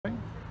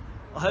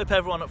I hope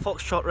everyone at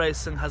Foxtrot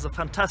Racing has a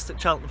fantastic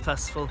Cheltenham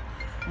Festival.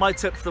 My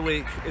tip for the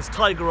week is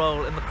Tiger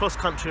Roll in the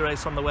cross-country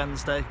race on the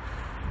Wednesday.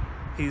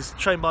 He's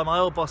trained by my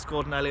old boss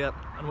Gordon Elliott,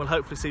 and we'll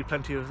hopefully see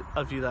plenty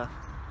of you there.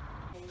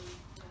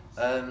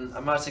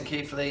 I'm Martin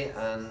Keighley,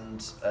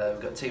 and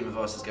we've got a team of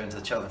horses going to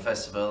the Cheltenham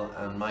Festival,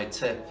 and my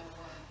tip,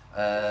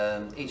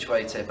 each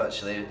way tip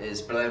actually,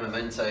 is Paloma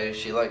Minto.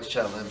 She likes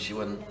Cheltenham. She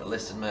won the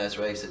listed mares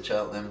race at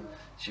Cheltenham.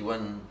 She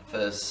won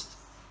first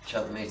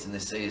Cheltenham meeting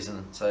this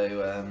season,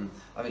 so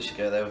I think she'll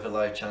go there with a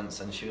live chance,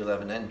 and she will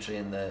have an entry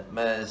in the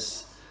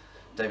mares,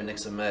 David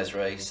Nixon mares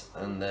race,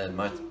 and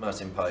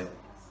Martin Pipe,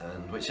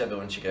 and whichever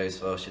one she goes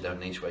for should have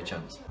an each way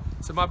chance.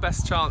 So my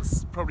best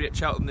chance probably at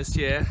Cheltenham this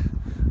year,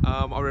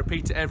 I'll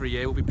repeat it every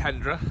year, will be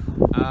Pendra.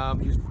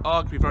 He was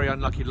arguably very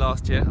unlucky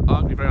last year,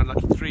 arguably very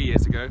unlucky 3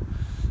 years ago.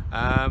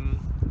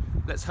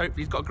 Let's hope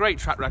he's got a great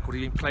track record.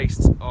 He's been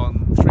placed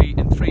on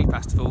in three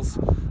festivals.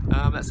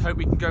 Let's hope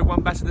we can go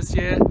one better this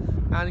year,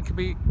 and it can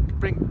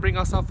bring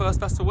us our first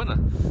festival winner.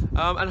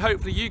 And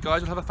hopefully you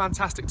guys will have a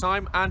fantastic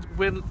time and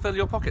fill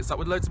your pockets up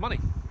with loads of money.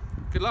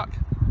 Good luck.